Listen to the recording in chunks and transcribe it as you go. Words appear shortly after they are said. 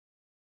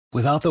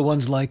Without the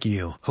ones like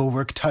you, who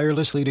work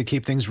tirelessly to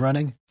keep things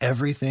running,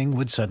 everything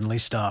would suddenly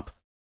stop.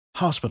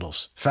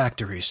 Hospitals,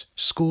 factories,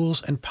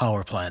 schools, and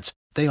power plants,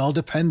 they all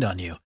depend on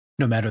you.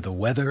 No matter the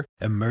weather,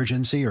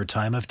 emergency, or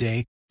time of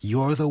day,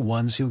 you're the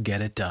ones who get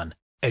it done.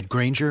 At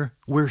Grainger,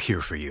 we're here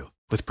for you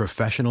with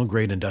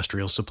professional-grade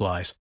industrial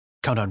supplies.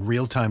 Count on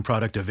real-time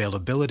product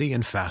availability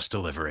and fast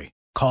delivery.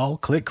 Call,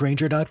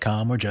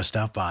 clickgrainger.com, or just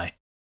stop by.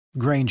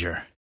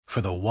 Grainger, for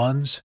the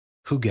ones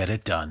who get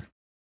it done.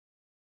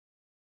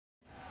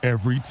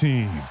 Every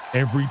team,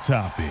 every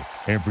topic,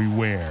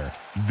 everywhere.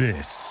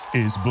 This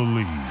is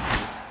Believe.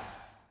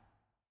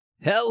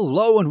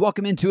 Hello and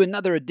welcome into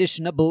another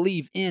edition of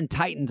Believe in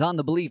Titans on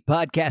the Believe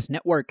Podcast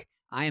Network.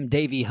 I am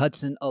Davey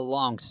Hudson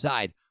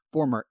alongside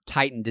former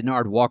Titan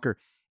Denard Walker.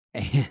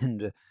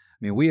 And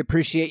we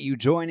appreciate you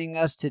joining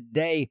us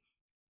today.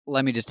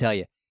 Let me just tell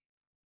you,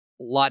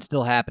 a lot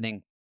still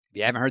happening. If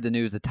you haven't heard the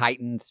news, the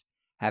Titans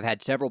have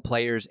had several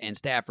players and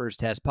staffers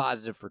test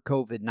positive for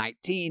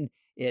COVID-19.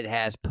 It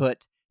has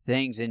put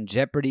things in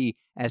jeopardy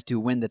as to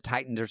when the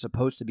Titans are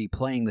supposed to be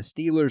playing the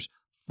Steelers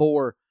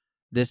for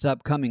this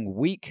upcoming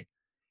week.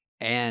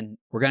 And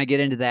we're going to get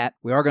into that.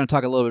 We are going to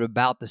talk a little bit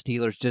about the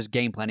Steelers, just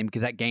game planning,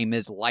 because that game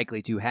is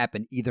likely to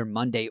happen either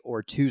Monday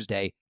or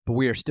Tuesday. But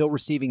we are still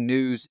receiving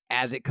news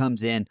as it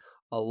comes in.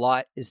 A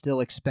lot is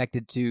still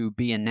expected to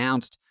be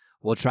announced.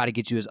 We'll try to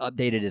get you as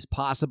updated as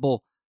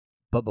possible.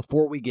 But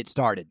before we get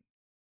started,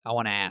 I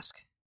want to ask,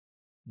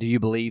 do you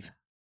believe?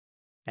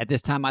 At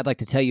this time, I'd like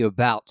to tell you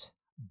about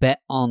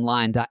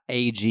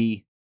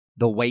betonline.ag.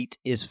 The wait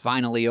is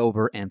finally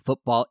over and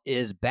football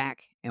is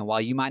back. And while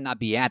you might not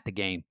be at the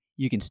game,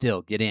 you can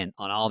still get in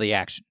on all the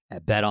action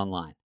at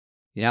BetOnline.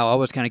 I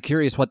was kind of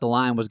curious what the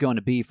line was going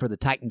to be for the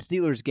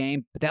Titans-Steelers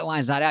game, but that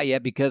line's not out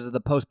yet because of the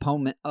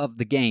postponement of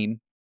the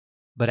game.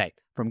 But hey,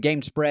 from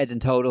game spreads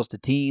and totals to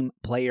team,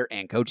 player,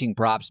 and coaching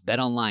props,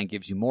 BetOnline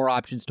gives you more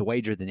options to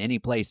wager than any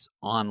place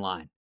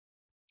online.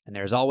 And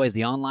there's always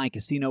the online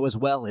casino as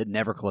well. It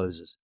never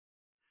closes.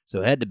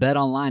 So head to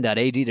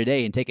betonline.ag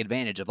today and take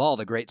advantage of all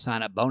the great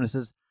sign-up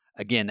bonuses.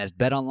 Again, that's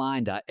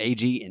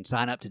betonline.ag and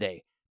sign up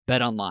today.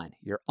 BetOnline,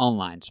 your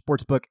online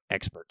sportsbook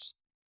experts.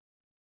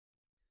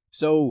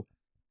 So,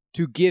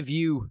 to give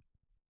you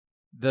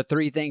the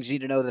three things you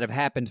need to know that have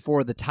happened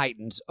for the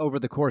Titans over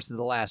the course of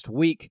the last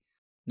week.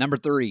 Number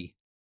 3,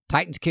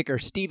 Titans kicker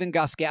Stephen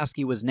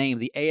Gostkowski was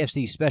named the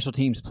AFC Special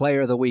Teams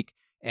Player of the Week,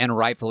 and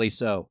rightfully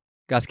so.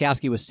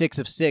 Gostkowski was 6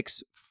 of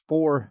 6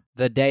 for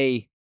the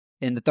day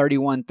in the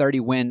 31-30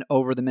 win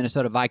over the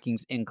Minnesota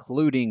Vikings,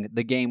 including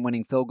the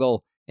game-winning field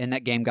goal. In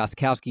that game,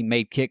 Gostkowski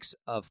made kicks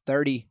of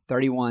 30,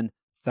 31,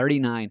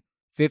 39,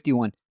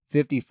 51,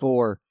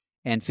 54,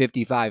 and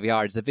 55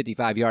 yards, the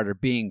 55-yarder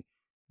being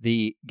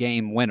the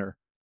game winner.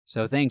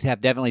 So things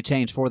have definitely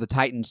changed for the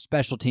Titans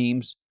special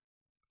teams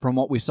from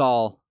what we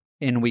saw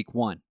in week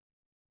 1.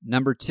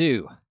 Number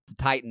 2, the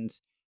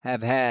Titans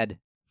have had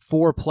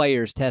 4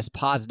 players test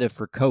positive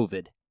for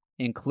COVID,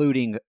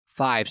 including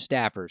 5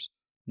 staffers.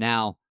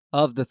 Now,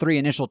 of the 3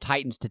 initial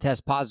Titans to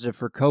test positive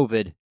for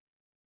COVID,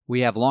 we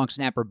have long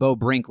snapper Beau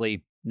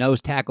Brinkley,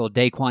 nose tackle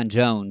Daquan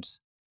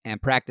Jones,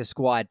 and practice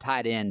squad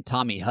tight end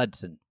Tommy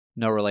Hudson.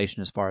 No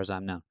relation as far as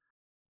I'm known.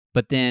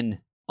 But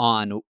then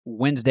on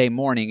Wednesday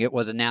morning, it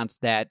was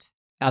announced that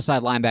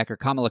outside linebacker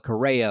Kamala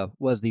Correa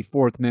was the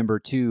 4th member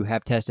to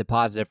have tested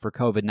positive for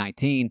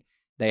COVID-19.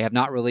 They have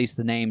not released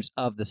the names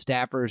of the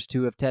staffers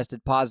to have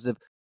tested positive.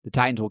 The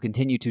Titans will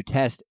continue to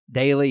test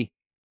daily,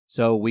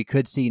 so we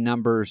could see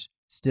numbers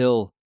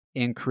still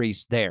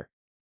increase there.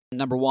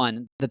 Number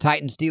 1, the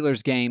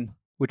Titans-Steelers game,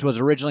 which was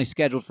originally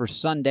scheduled for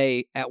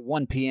Sunday at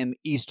 1 p.m.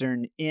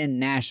 Eastern in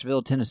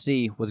Nashville,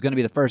 Tennessee, was going to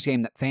be the first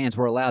game that fans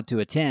were allowed to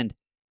attend,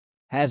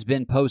 has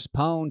been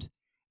postponed.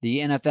 The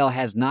NFL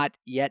has not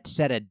yet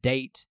set a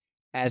date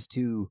as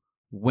to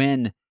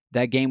when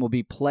that game will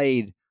be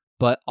played,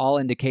 but all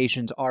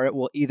indications are it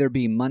will either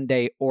be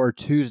Monday or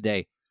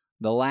Tuesday.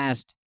 The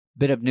last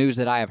bit of news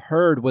that I have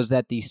heard was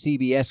that the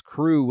CBS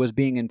crew was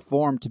being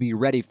informed to be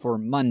ready for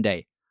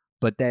Monday,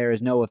 but there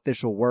is no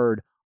official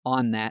word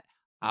on that.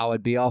 I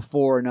would be all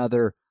for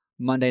another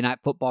Monday Night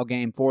Football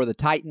game for the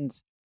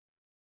Titans.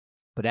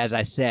 But as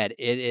I said,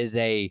 it is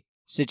a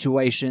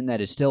situation that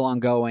is still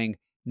ongoing.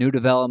 New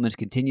developments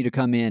continue to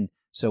come in,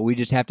 so we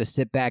just have to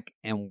sit back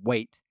and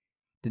wait.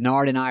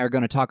 Denard and I are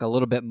going to talk a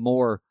little bit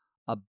more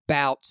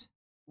about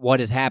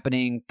what is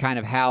happening, kind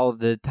of how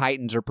the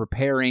Titans are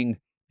preparing,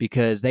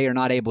 because they are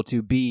not able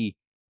to be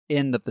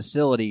in the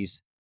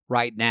facilities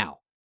right now.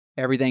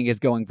 Everything is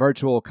going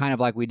virtual, kind of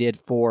like we did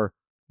for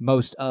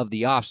most of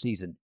the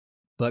offseason.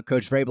 But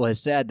Coach Vrabel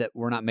has said that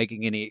we're not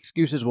making any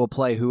excuses. We'll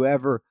play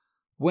whoever,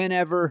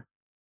 whenever,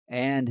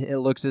 and it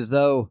looks as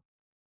though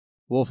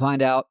we'll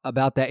find out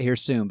about that here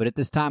soon. But at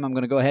this time, I'm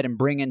going to go ahead and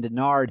bring in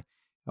Denard,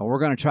 and we're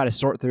going to try to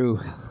sort through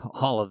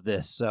all of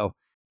this. So,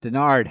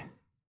 Denard,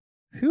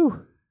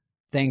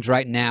 things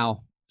right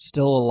now,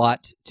 still a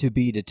lot to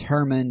be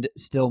determined,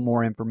 still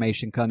more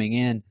information coming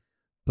in.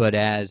 But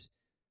as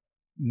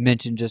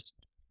mentioned just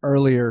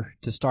earlier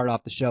to start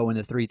off the show in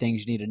the 3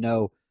 things you need to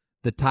know,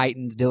 the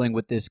Titans dealing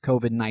with this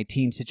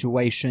COVID-19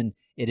 situation.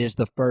 It is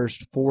the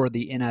first for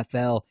the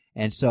NFL,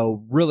 and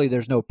so really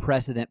there's no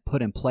precedent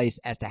put in place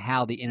as to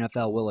how the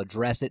NFL will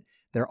address it.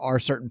 There are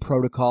certain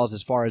protocols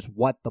as far as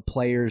what the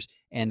players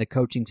and the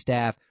coaching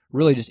staff,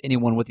 really just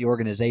anyone with the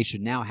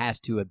organization now has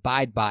to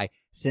abide by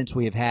since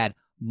we have had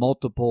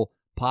multiple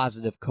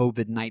positive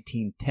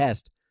COVID-19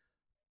 tests.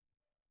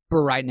 But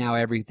right now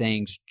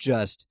everything's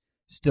just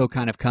still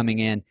kind of coming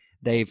in.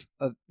 They've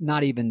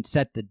not even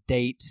set the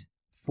date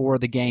for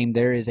the game.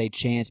 There is a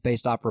chance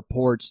based off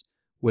reports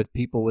with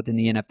people within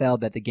the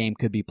NFL that the game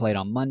could be played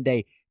on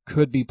Monday,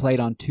 could be played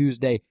on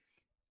Tuesday.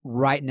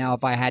 Right now,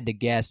 if I had to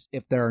guess,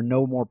 if there are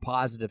no more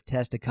positive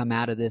tests to come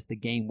out of this, the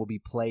game will be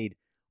played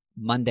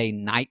Monday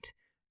night.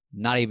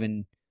 Not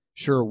even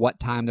sure what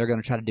time they're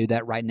going to try to do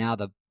that right now.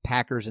 The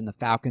Packers and the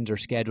Falcons are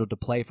scheduled to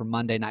play for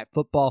Monday Night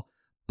Football,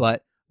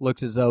 but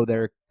looks as though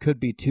there could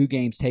be two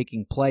games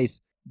taking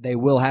place. They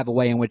will have a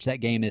way in which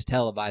that game is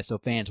televised, so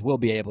fans will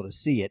be able to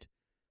see it.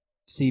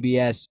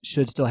 CBS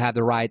should still have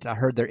the rights. I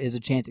heard there is a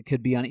chance it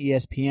could be on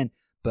ESPN,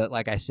 but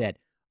like I said,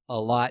 a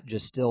lot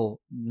just still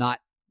not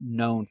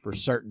known for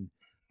certain.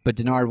 But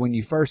Denard, when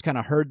you first kind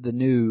of heard the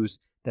news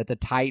that the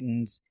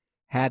Titans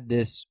had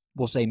this,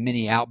 we'll say,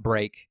 mini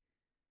outbreak,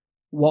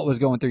 what was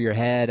going through your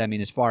head? I mean,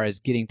 as far as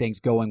getting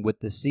things going with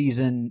the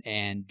season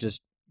and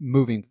just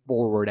moving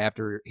forward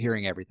after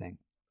hearing everything.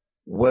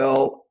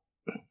 Well,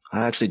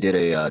 I actually did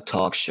a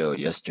talk show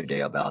yesterday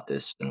about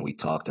this, and we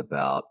talked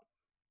about,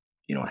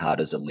 how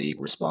does the league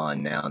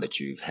respond now that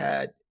you've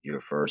had your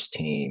first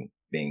team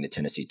being the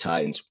Tennessee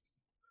Titans,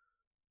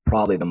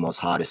 probably the most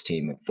hottest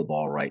team in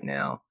football right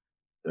now.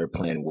 They're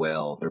playing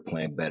well. They're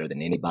playing better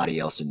than anybody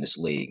else in this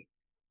league.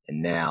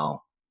 And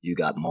now you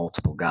got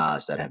multiple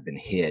guys that have been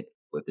hit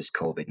with this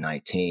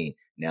COVID-19.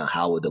 Now,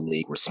 how would the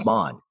league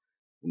respond?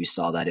 We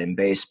saw that in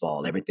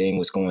baseball. Everything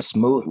was going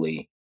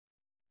smoothly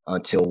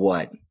until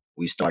what?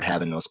 We start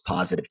having those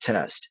positive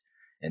tests.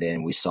 And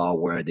then we saw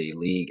where the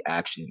league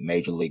actually,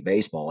 Major League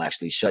Baseball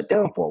actually shut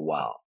down for a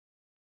while.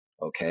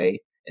 Okay.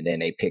 And then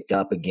they picked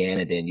up again.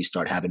 And then you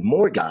start having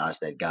more guys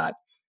that got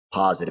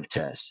positive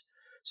tests.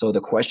 So the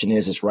question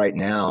is right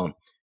now,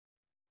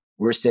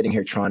 we're sitting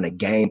here trying to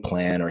game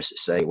plan or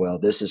say, well,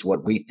 this is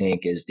what we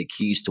think is the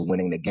keys to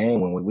winning the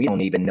game when we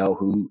don't even know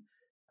who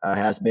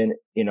has been,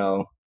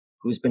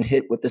 who's been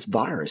hit with this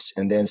virus.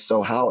 And then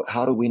so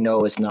how do we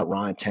know it's not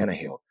Ryan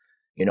Tannehill,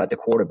 at the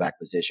quarterback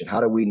position?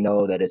 How do we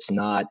know that it's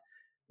not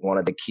one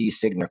of the key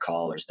signal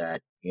callers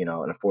that,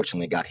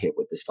 unfortunately got hit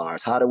with this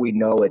virus? How do we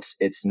know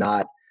it's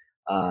not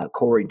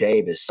Corey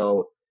Davis?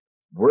 So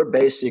we're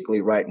basically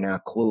right now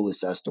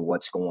clueless as to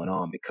what's going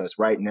on, because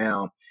right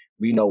now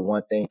we know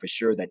one thing for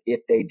sure, that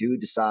if they do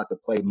decide to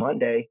play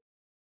Monday,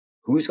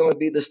 who's going to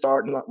be the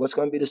starting? What's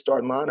going to be the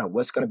starting lineup?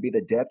 What's going to be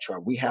the depth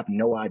chart? We have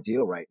no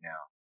idea right now.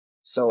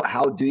 So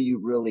how do you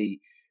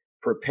really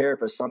prepare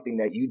for something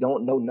that you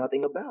don't know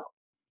nothing about?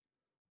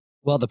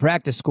 Well, the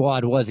practice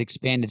squad was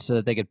expanded so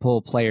that they could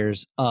pull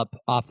players up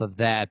off of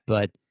that.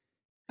 But,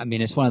 I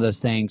mean, it's one of those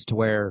things to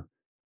where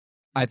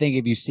I think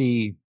if you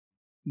see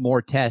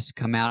more tests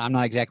come out, I'm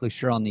not exactly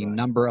sure on the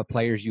number of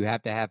players you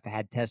have to have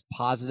had test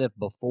positive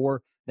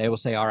before. They will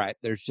say, all right,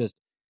 there's just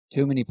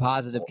too many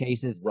positive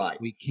cases.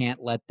 Right. We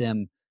can't let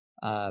them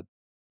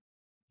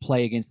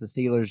play against the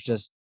Steelers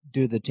just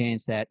due to the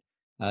chance that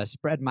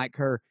spread might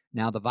occur.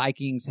 Now, the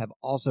Vikings have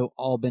also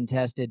all been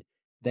tested.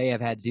 They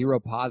have had 0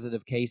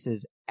 positive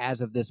cases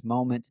as of this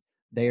moment.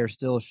 They are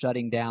still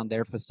shutting down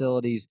their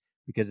facilities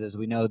because, as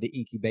we know, the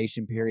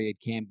incubation period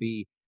can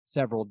be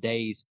several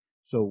days.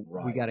 So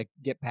we got to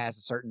get past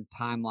a certain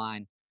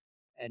timeline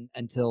and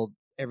until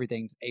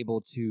everything's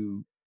able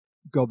to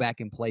go back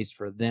in place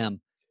for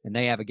them. And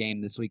they have a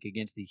game this week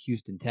against the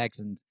Houston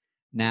Texans.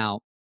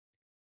 Now,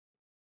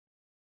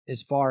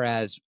 as far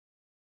as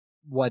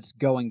what's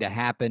going to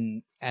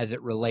happen as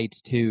it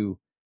relates to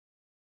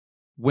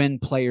when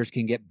players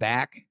can get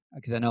back,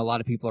 because I know a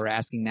lot of people are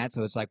asking that.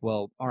 So it's like,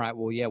 well, all right,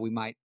 well, yeah, we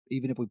might,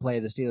 even if we play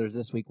the Steelers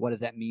this week, what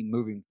does that mean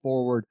moving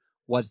forward?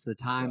 What's the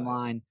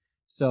timeline? Right.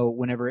 So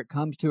whenever it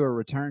comes to a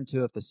return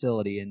to a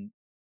facility, and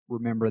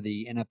remember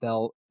the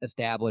NFL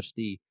established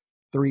the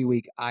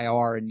 3-week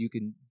IR, and you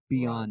can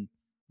be on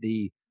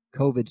the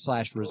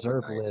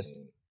COVID/reserve list,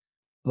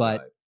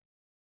 but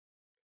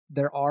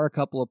there are a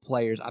couple of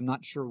players, I'm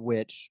not sure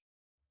which,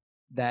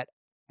 that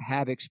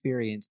have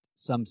experienced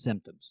some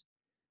symptoms.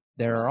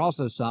 There are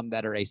also some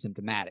that are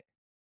asymptomatic.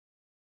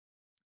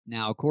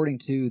 Now, according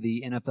to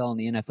the NFL and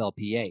the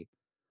NFLPA,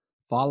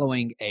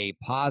 following a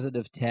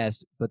positive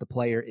test, but the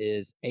player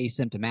is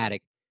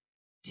asymptomatic,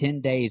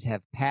 10 days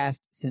have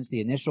passed since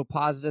the initial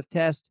positive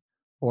test,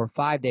 or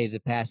 5 days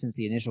have passed since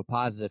the initial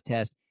positive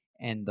test,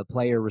 and the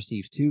player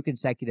receives 2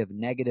 consecutive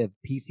negative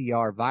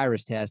PCR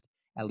virus tests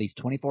at least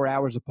 24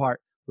 hours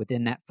apart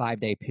within that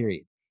 5-day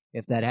period.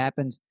 If that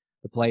happens,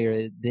 the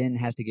player then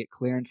has to get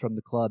clearance from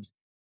the club's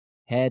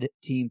head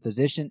team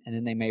physician, and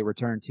then they may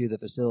return to the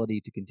facility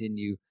to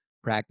continue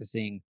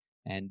practicing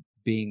and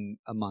being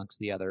amongst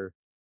the other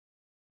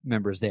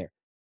members there.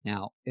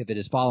 Now, if it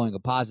is following a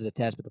positive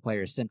test but the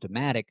player is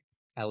symptomatic,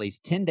 At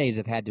least 10 days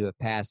have had to have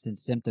passed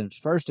since symptoms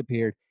first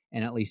appeared,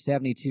 and at least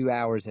 72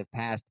 hours have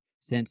passed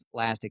since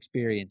last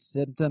experienced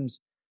symptoms.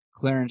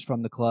 Clearance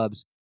from the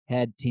club's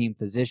head team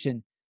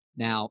physician.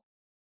 Now,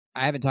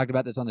 I haven't talked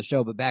about this on the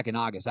show, but back in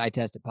August, I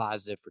tested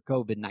positive for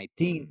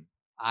COVID-19.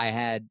 I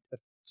had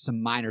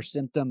some minor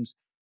symptoms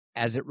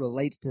as it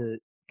relates to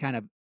kind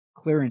of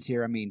clearance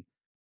here. I mean,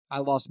 I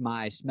lost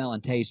my smell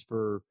and taste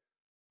for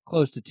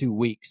close to 2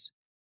 weeks,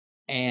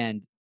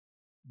 and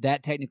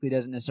that technically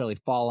doesn't necessarily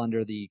fall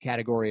under the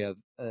category of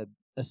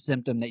a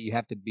symptom that you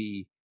have to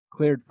be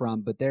cleared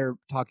from, but they're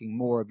talking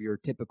more of your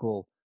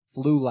typical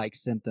flu-like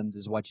symptoms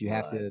is what you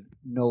have to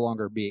no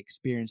longer be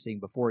experiencing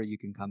before you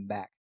can come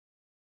back.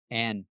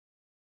 And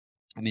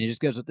I mean, it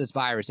just goes with this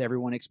virus.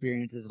 Everyone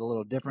experiences it a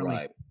little differently.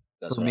 Right.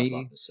 That's what I was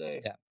about to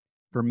say. Yeah.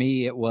 For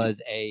me, it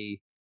was a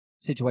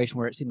situation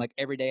where it seemed like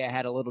every day I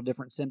had a little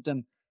different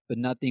symptom, but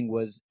nothing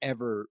was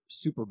ever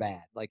super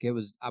bad. Like I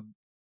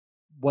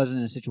wasn't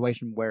in a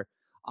situation where,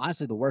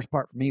 honestly, the worst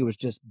part for me was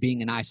just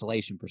being in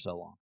isolation for so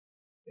long.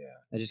 Yeah.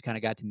 That just kind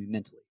of got to me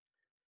mentally.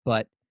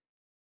 But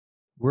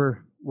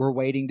we're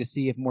waiting to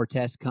see if more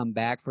tests come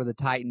back for the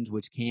Titans,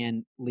 which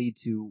can lead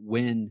to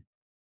when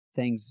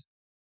things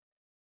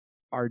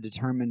are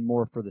determined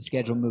more for the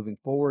schedule moving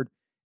forward.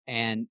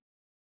 And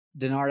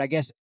Denard, I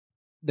guess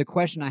the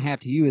question I have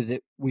to you is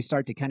that we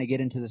start to kind of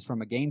get into this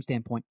from a game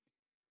standpoint.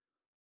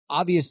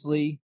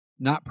 Obviously,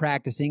 not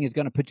practicing is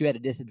going to put you at a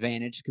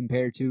disadvantage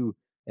compared to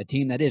a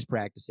team that is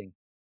practicing.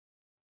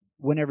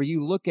 Whenever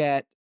you look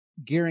at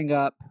gearing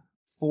up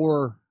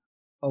for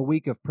a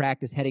week of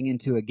practice heading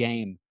into a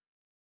game,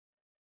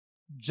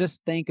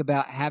 just think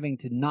about having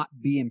to not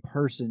be in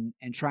person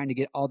and trying to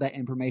get all that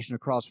information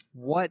across.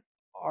 What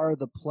are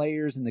the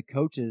players and the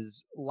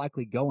coaches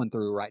likely going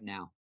through right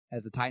now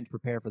as the Titans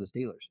prepare for the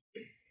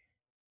Steelers?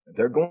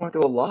 They're going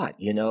through a lot.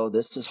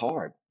 This is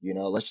hard.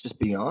 Let's just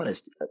be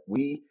honest.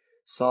 We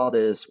saw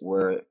this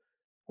where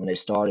when they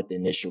started the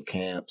initial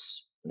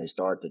camps, when they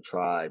started to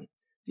try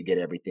to get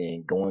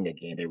everything going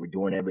again, they were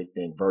doing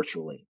everything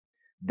virtually.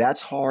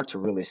 That's hard to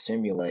really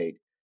simulate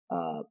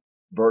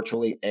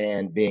virtually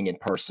and being in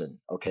person.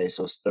 Okay,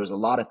 so there's a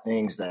lot of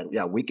things that,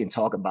 we can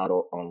talk about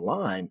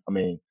online. I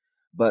mean,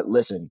 but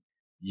listen,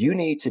 you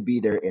need to be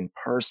there in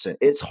person.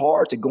 It's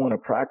hard to go on a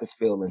practice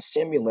field and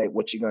simulate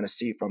what you're going to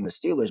see from the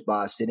Steelers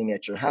by sitting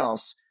at your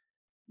house,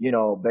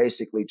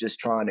 basically just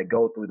trying to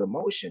go through the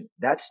motion.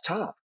 That's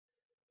tough.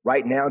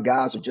 Right now,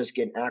 guys are just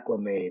getting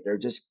acclimated. They're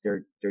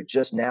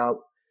just now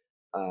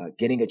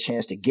getting a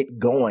chance to get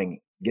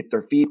going, get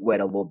their feet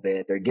wet a little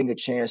bit. They're getting a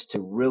chance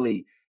to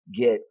really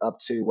get up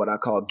to what I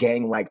call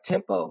gang-like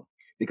tempo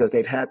because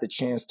they've had the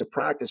chance to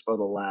practice for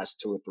the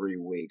last 2 or 3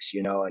 weeks,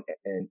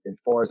 and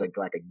as far as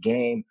like a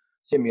game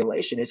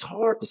simulation, it's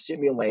hard to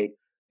simulate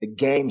the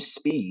game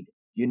speed.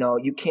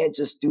 You can't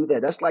just do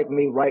that. That's like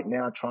me right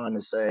now trying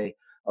to say,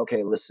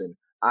 okay, listen,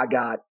 I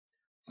got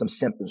some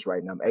symptoms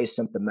right now. I'm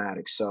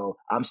asymptomatic. So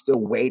I'm still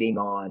waiting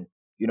on,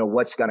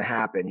 what's going to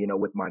happen,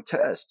 with my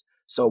test.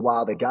 So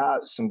while you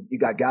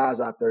got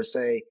guys out there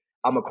say,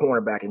 I'm a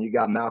cornerback, and you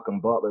got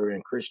Malcolm Butler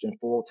and Christian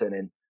Fulton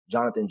and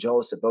Jonathan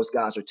Joseph, those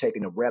guys are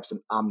taking the reps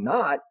and I'm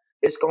not,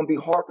 it's going to be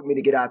hard for me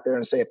to get out there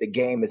and say if the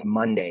game is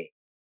Monday,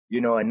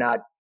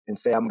 and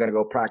say I'm going to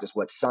go practice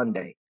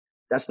Sunday.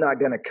 That's not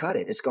going to cut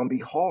it. It's going to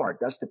be hard.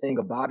 That's the thing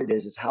about it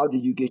is how do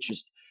you get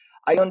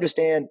I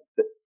understand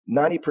that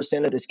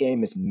 90% of this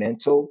game is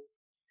mental,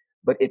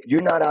 but if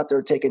you're not out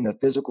there taking the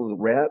physical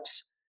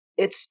reps,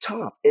 it's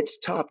tough. It's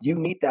tough. You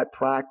need that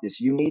practice.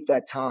 You need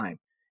that time.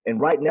 And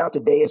right now,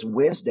 today is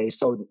Wednesday.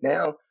 So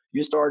now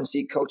you're starting to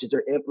see coaches,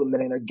 they're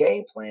implementing their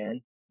game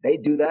plan. They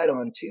do that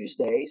on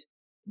Tuesdays,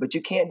 but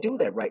you can't do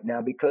that right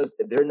now because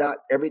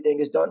everything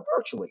is done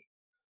virtually.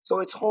 So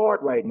it's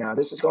hard right now.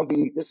 This is going to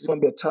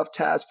be a tough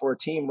task for a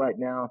team right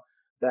now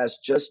that's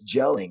just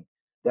gelling,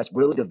 that's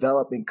really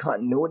developing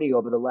continuity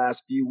over the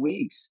last few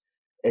weeks.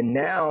 And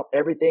now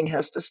everything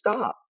has to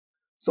stop.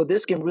 So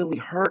this can really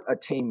hurt a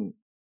team.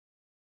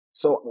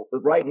 So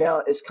right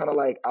now, it's kind of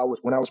like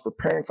when I was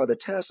preparing for the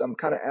test, I'm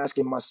kind of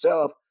asking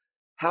myself,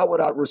 how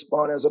would I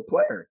respond as a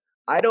player?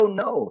 I don't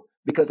know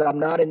because I'm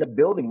not in the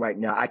building right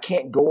now. I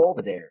can't go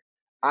over there.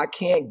 I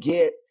can't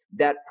get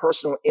that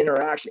personal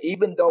interaction.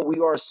 Even though we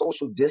are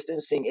social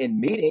distancing in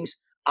meetings,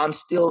 I'm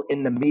still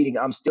in the meeting.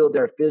 I'm still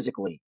there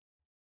physically.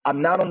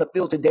 I'm not on the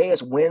field today.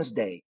 It's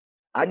Wednesday.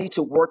 I need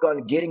to work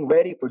on getting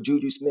ready for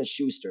Juju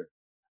Smith-Schuster.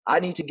 I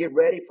need to get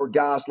ready for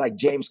guys like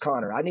James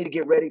Conner. I need to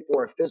get ready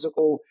for a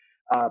physical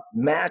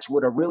match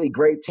with a really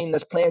great team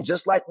that's playing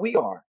just like we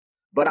are.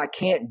 But I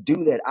can't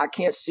do that. I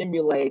can't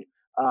simulate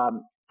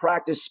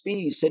practice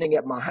speed sitting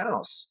at my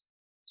house.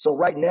 So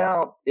right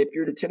now, if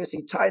you're the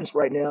Tennessee Titans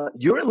right now,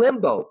 you're in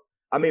limbo.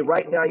 I mean,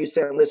 right now you're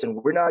saying, listen,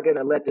 we're not going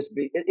to let this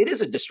be. It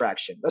is a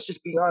distraction. Let's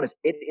just be honest.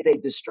 It is a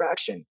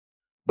distraction.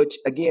 But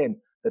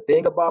again, the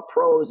thing about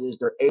pros is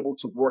they're able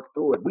to work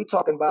through it. We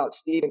talking about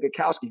Stephen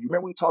Gostkowski. You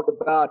remember we talked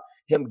about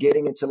him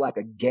getting into like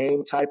a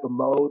game type of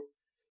mode?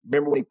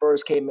 Remember when he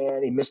first came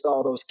in, he missed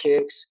all those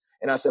kicks.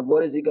 And I said,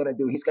 what is he going to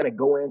do? He's going to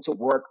go into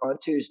work on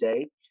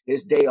Tuesday,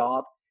 his day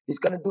off. He's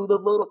going to do the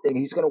little thing.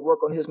 He's going to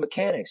work on his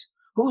mechanics.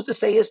 Who's to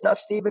say it's not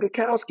Stephen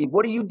Gutowski?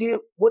 What do you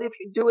do? What if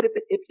you do it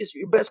if it's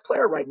your best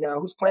player right now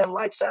who's playing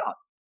lights out?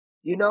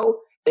 You know?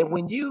 And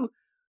when you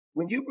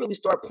really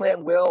start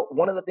playing well,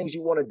 one of the things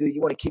you want to do, you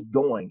want to keep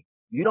going.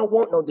 You don't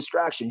want no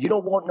distraction. You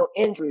don't want no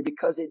injury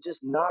because it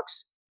just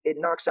knocks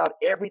out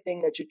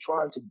everything that you're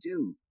trying to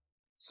do.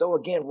 So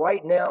again,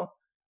 right now,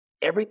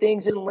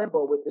 everything's in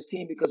limbo with this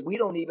team because we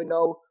don't even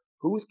know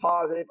who's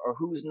positive or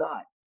who's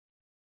not.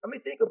 I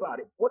mean, think about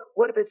it.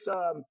 What if it's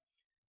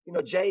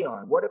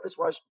Jayon? What if it's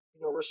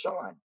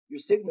Rashawn? Your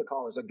signal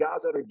callers, the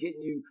guys that are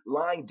getting you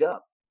lined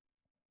up.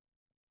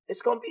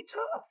 It's gonna be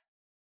tough.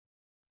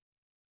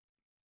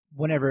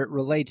 Whenever it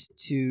relates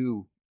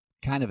to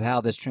kind of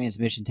how this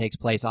transmission takes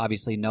place,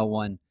 obviously no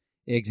one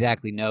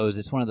exactly knows.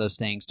 It's one of those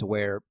things to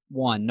where,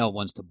 one, no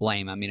one's to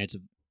blame. I mean, it's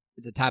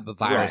a type of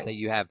virus that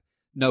you have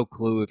no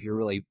clue if you're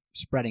really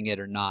spreading it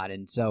or not.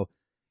 And so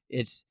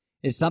it's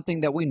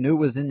something that we knew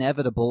was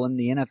inevitable, and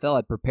the NFL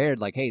had prepared,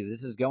 like, hey,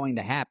 this is going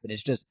to happen.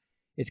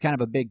 It's kind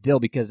of a big deal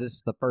because this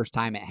is the first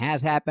time it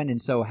has happened.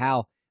 And so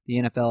how the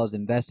NFL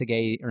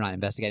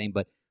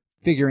is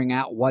figuring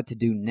out what to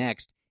do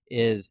next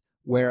is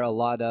where a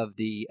lot of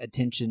the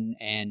attention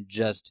and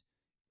just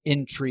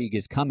intrigue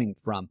is coming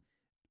from.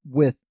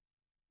 With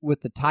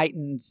the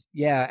Titans,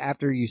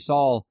 after you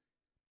saw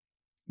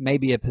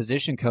maybe a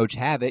position coach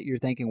have it, you're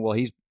thinking, well,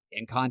 he's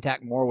in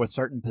contact more with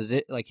certain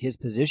his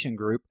position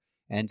group.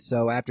 And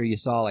so after you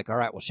saw, like, all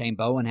right, well, Shane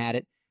Bowen had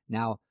it,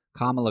 now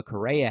Kamala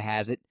Correa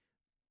has it,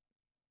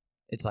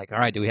 it's like, all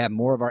right, do we have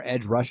more of our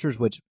edge rushers?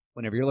 Which,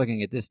 whenever you're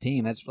looking at this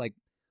team, that's like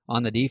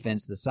on the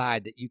defense, the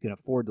side that you can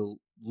afford to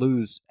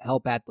lose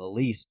help at the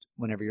least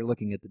whenever you're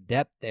looking at the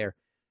depth there.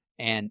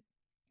 And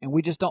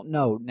we just don't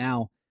know.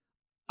 Now,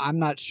 I'm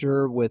not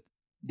sure with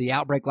the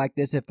outbreak like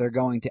this if they're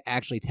going to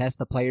actually test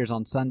the players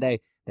on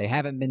Sunday. They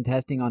haven't been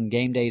testing on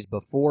game days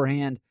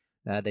beforehand.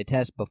 They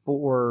test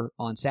before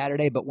on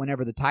Saturday, but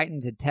whenever the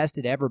Titans had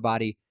tested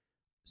everybody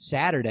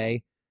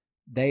Saturday,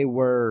 they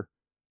were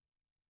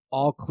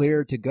all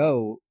clear to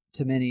go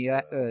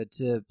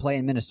to play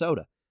in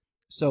Minnesota.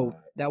 So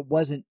that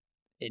wasn't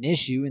an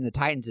issue, and the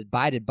Titans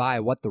abided by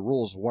what the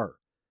rules were.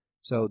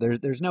 So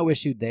there's no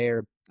issue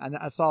there.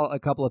 I saw a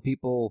couple of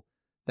people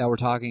that were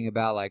talking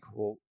about, like,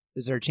 well,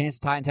 is there a chance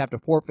the Titans have to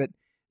forfeit?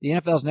 The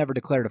NFL's never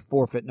declared a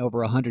forfeit in over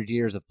 100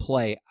 years of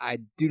play. I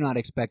do not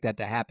expect that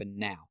to happen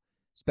now,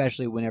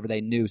 especially whenever they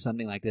knew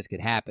something like this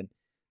could happen.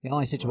 The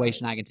only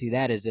situation I can see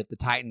that is if the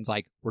Titans,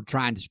 like, were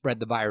trying to spread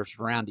the virus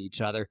around to each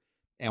other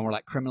and were,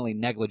 like, criminally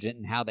negligent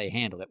in how they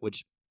handled it,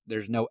 which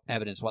there's no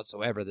evidence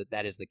whatsoever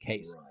that is the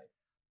case. Right.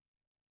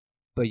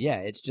 But, yeah,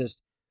 it's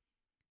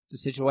a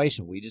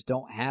situation. We just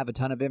don't have a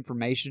ton of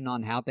information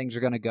on how things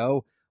are going to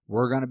go.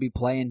 We're going to be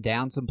playing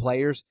down some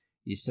players.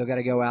 You still got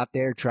to go out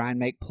there, try and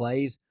make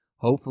plays.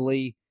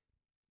 Hopefully,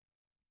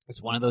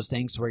 it's one of those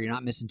things where you're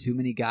not missing too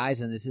many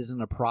guys, and this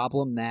isn't a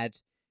problem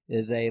that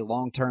is a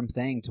long-term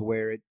thing to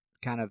where it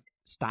kind of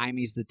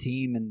stymies the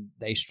team and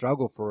they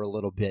struggle for a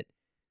little bit.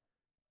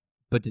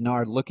 But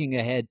Denard, looking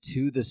ahead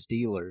to the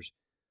Steelers,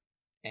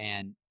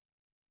 and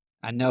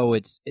I know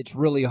it's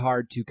really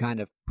hard to kind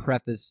of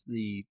preface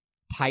the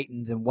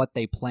Titans and what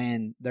they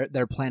plan,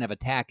 their plan of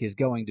attack is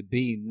going to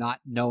be, not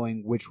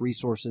knowing which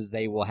resources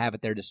they will have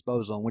at their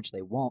disposal and which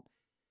they won't.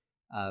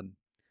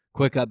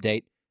 Quick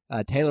update,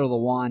 Taylor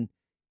Lewan,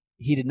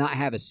 he did not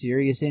have a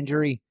serious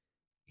injury.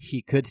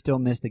 He could still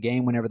miss the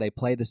game whenever they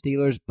play the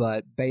Steelers,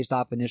 but based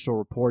off initial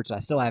reports, I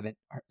still haven't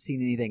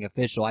seen anything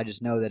official. I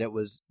just know that it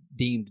was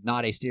deemed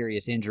not a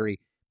serious injury,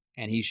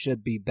 and he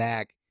should be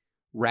back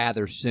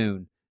rather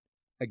soon.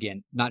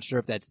 Again, not sure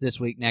if that's this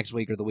week, next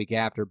week, or the week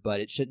after, but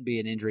it shouldn't be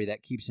an injury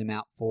that keeps him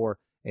out for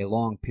a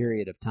long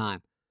period of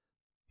time.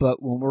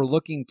 But when we're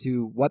looking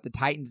to what the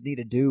Titans need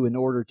to do in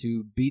order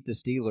to beat the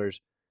Steelers,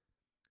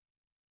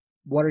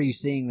 what are you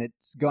seeing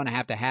that's going to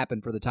have to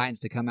happen for the Titans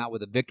to come out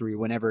with a victory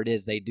whenever it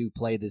is they do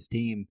play this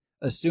team,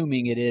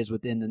 assuming it is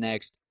within the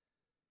next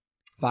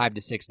 5 to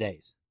 6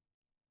 days?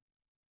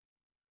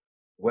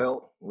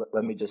 Well,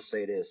 let me just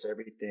say this.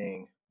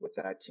 Everything with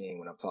that team,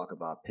 when I'm talking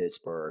about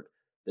Pittsburgh,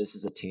 this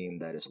is a team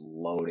that is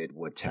loaded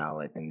with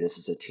talent, and this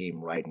is a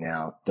team right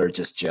now, they're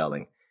just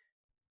gelling.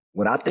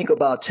 When I think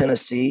about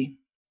Tennessee,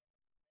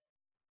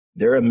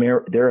 they're a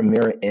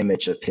mirror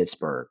image of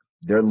Pittsburgh.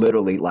 They're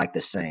literally like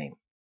the same.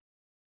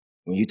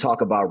 When you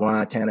talk about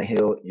Ryan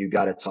Tannehill, you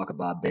got to talk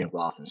about Ben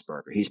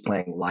Roethlisberger. He's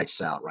playing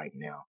lights out right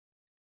now.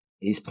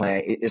 He's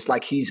playing. It's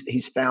like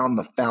he's found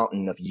the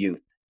fountain of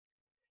youth,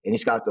 and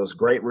he's got those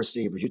great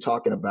receivers. You're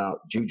talking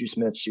about Juju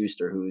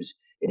Smith-Schuster, who's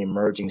an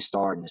emerging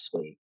star in this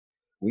league.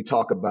 We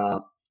talk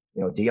about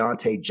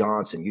Deontay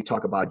Johnson. You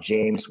talk about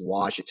James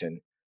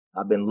Washington.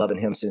 I've been loving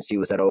him since he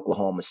was at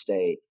Oklahoma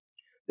State.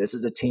 This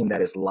is a team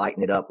that is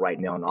lighting it up right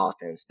now on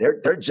offense.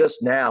 They're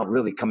just now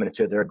really coming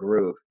into their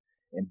groove.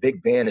 And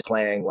Big Ben is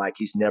playing like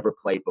he's never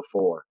played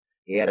before.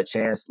 He had a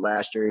chance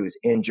last year. He was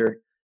injured.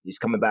 He's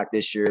coming back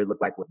this year,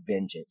 looked like with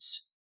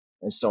vengeance.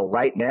 And so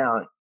right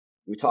now,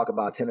 we talk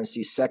about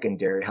Tennessee's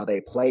secondary, how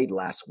they played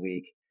last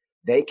week.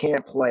 They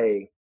can't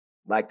play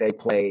like they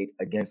played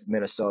against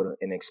Minnesota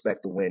and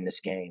expect to win this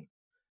game.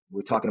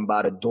 We're talking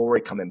about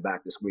Adoree coming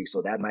back this week,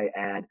 so that might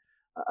add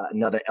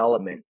another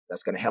element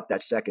that's going to help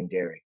that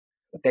secondary.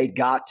 But they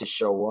got to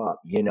show up,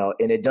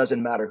 and it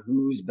doesn't matter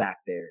who's back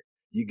there.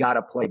 You got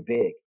to play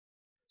big.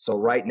 So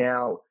right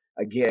now,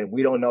 again,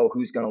 we don't know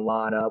who's going to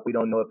line up. We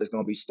don't know if there's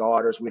going to be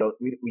starters.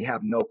 We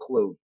have no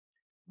clue.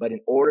 But in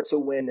order to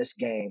win this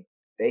game,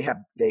 they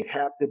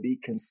have to be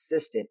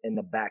consistent in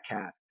the back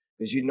half,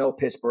 because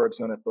Pittsburgh's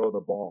going to throw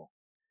the ball.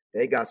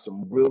 They got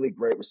some really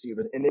great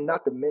receivers. And then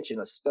not to mention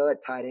a stud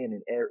tight end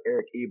in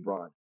Eric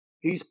Ebron.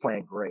 He's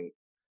playing great.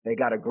 They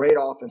got a great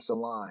offensive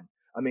line.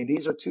 I mean,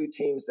 these are two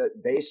teams that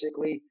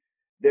basically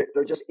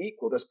they're just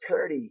equal. There's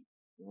parity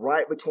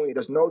right between.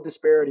 There's no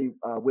disparity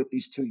with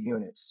these two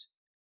units.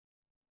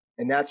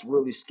 And that's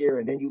really scary.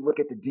 And then you look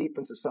at the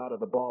defensive side of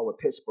the ball with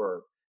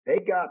Pittsburgh. They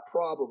got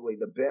probably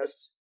the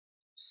best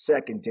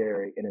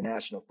secondary in the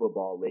National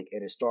Football League,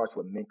 and it starts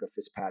with Minkah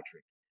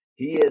Fitzpatrick.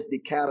 He is the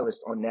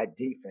catalyst on that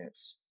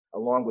defense,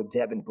 along with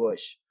Devin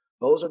Bush.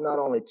 Those are not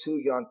only two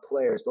young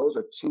players, those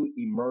are two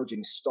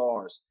emerging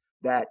stars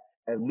that,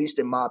 at least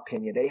in my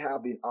opinion, they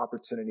have the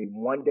opportunity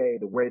one day,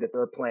 the way that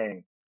they're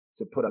playing,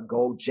 to put a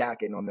gold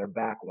jacket on their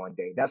back one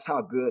day. That's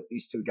how good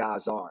these two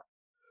guys are.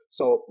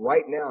 So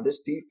right now, this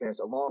defense,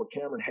 along with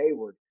Cameron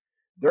Hayward,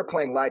 they're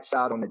playing lights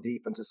out on the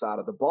defensive side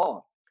of the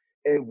ball.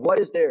 And what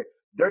is their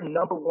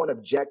number one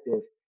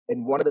objective?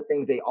 And one of the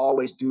things they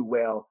always do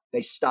well,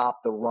 they stop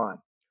the run.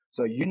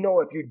 So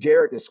if you're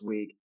Derek this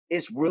week,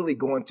 it's really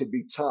going to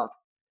be tough.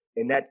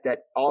 And that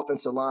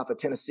offensive line for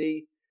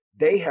Tennessee,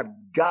 they have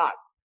got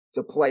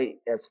to play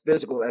as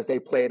physical as they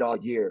played all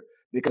year,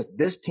 because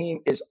this team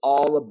is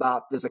all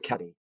about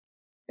physicality.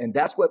 And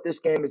that's what this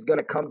game is going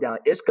to come down.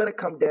 It's going to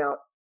come down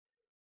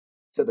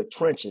to the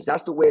trenches.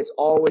 That's the way it's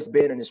always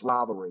been in this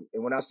rivalry.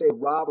 And when I say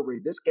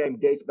rivalry, this game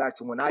dates back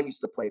to when I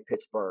used to play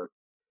Pittsburgh.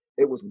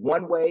 It was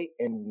one way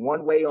and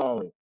one way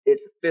only.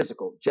 It's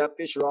physical. Jeff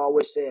Fisher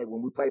always said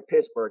when we play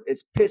Pittsburgh,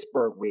 it's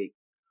Pittsburgh week.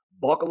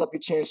 Buckle up your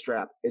chin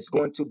strap. It's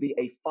going to be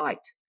a fight.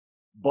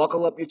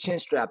 Buckle up your chin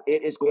strap.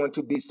 It is going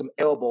to be some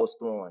elbows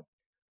thrown.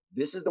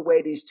 This is the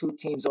way these two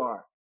teams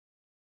are.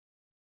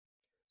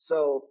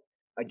 So,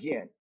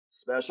 again,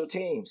 special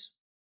teams.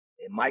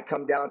 It might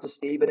come down to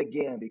Steven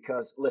again,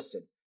 because,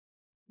 listen,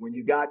 when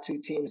you got two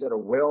teams that are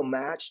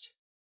well-matched,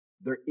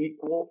 they're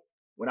equal.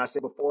 When I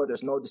said before,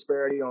 there's no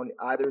disparity on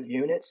either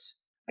units.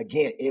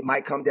 Again, it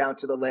might come down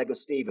to the leg of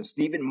Steven.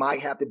 Steven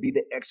might have to be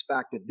the X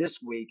factor this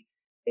week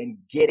in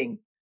getting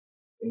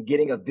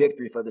a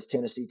victory for this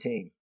Tennessee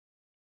team.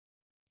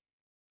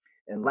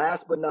 And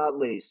last but not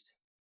least,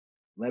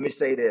 let me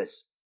say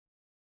this.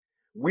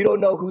 We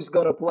don't know who's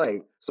going to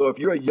play. So if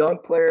you're a young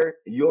player,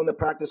 you're on the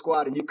practice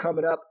squad, and you're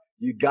coming up,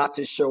 you got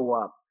to show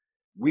up.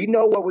 We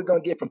know what we're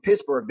going to get from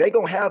Pittsburgh. They're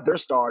going to have their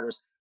starters.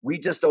 We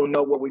just don't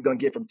know what we're going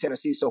to get from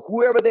Tennessee. So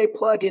whoever they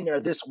plug in there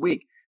this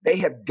week, they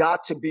have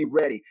got to be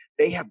ready.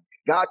 They have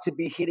got to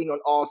be hitting on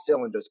all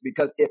cylinders,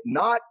 because if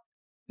not,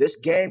 this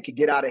game could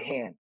get out of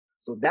hand.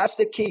 So that's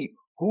the key.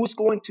 Who's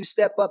going to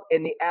step up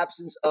in the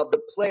absence of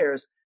the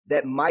players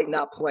that might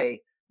not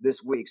play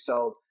this week?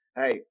 So,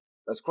 hey,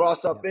 let's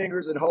cross our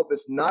fingers and hope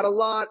it's not a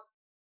lot,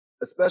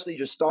 especially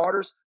your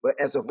starters. But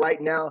as of right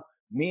now,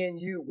 me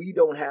and you, we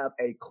don't have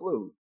a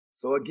clue.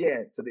 So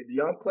again, to the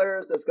young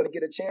players that's going to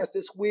get a chance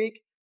this week,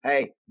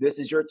 hey, this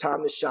is your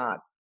time to shine.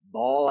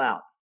 Ball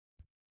out.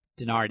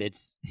 Denard,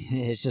 it's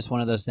just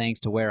one of those things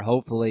to where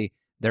hopefully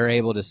they're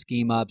able to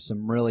scheme up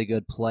some really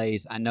good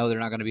plays. I know they're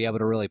not going to be able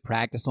to really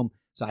practice them,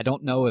 so I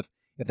don't know if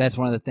that's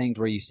one of the things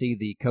where you see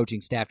the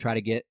coaching staff try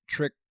to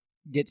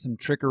get some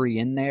trickery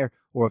in there,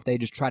 or if they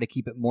just try to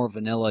keep it more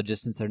vanilla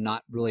just since they're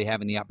not really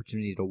having the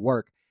opportunity to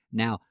work.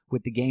 Now,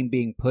 with the game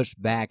being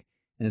pushed back,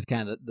 and it's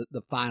kind of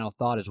the final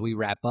thought as we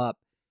wrap up,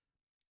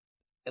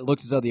 it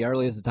looks as though the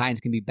earliest the Titans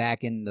can be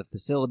back in the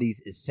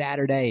facilities is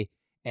Saturday,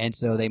 and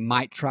so they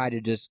might try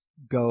to just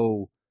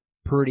go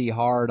pretty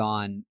hard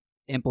on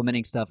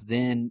implementing stuff.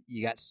 Then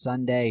you got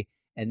Sunday,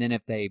 and then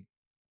if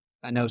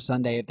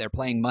they're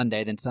playing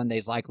Monday, then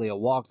Sunday's likely a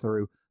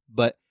walkthrough.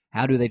 But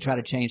how do they try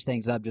to change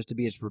things up just to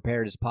be as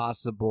prepared as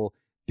possible,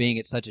 being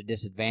at such a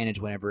disadvantage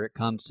whenever it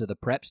comes to the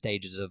prep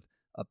stages of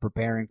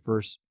preparing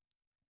for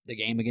the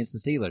game against the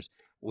Steelers?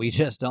 We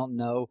just don't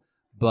know,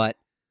 but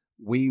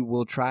we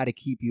will try to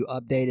keep you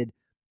updated.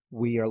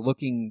 We are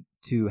looking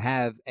to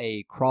have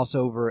a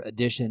crossover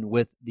edition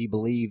with the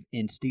Believe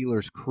in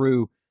Steelers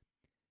crew,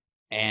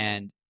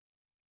 and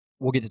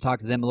we'll get to talk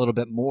to them a little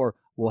bit more.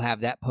 We'll have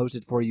that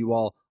posted for you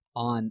all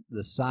on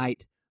the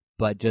site,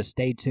 but just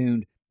stay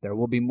tuned. There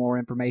will be more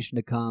information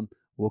to come.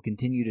 We'll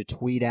continue to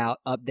tweet out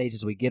updates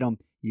as we get them.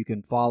 You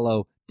can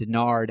follow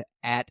Denard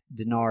at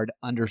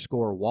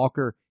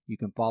Denard_Walker. You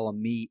can follow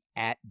me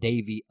at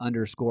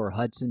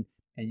Davey_Hudson.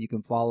 And you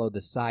can follow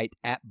the site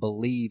at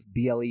Believe,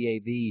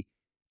 BLEAV,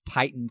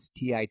 Titans,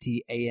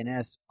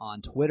 TITANS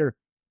on Twitter.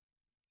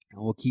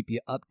 And we'll keep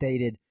you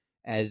updated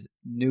as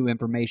new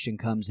information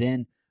comes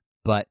in.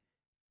 But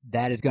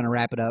that is going to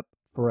wrap it up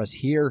for us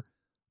here.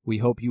 We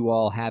hope you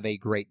all have a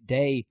great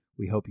day.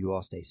 We hope you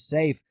all stay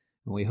safe.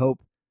 And we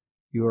hope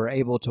you are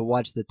able to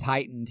watch the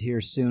Titans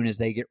here soon as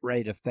they get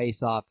ready to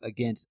face off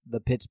against the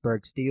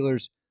Pittsburgh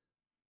Steelers.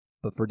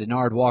 But for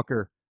Denard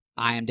Walker,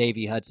 I am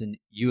Davey Hudson.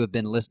 You have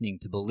been listening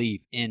to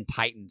Believe in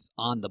Titans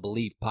on the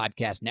Believe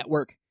Podcast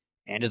Network.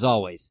 And as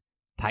always,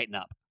 tighten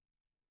up.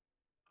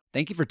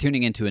 Thank you for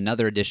tuning in to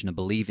another edition of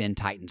Believe in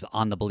Titans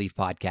on the Believe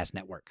Podcast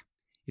Network.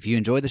 If you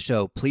enjoy the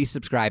show, please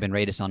subscribe and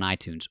rate us on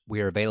iTunes.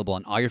 We are available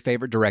on all your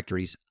favorite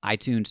directories: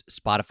 iTunes,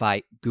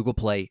 Spotify, Google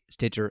Play,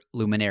 Stitcher,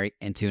 Luminary,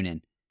 and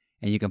TuneIn.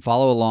 And you can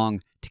follow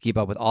along to keep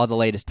up with all the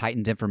latest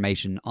Titans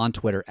information on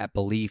Twitter at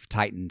Believe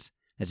Titans.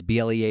 That's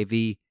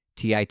BLEAVTITANS.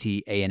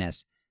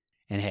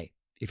 And hey,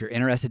 if you're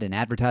interested in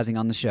advertising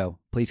on the show,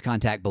 please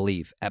contact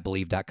Believe at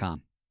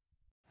Believe.com.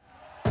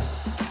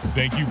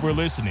 Thank you for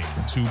listening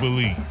to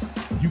Believe.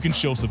 You can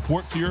show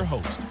support to your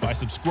host by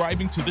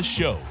subscribing to the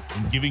show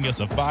and giving us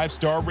a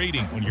 5-star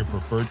rating on your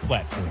preferred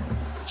platform.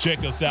 Check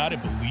us out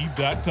at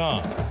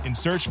Believe.com and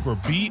search for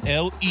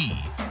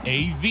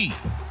BLEAV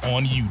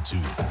on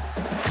YouTube.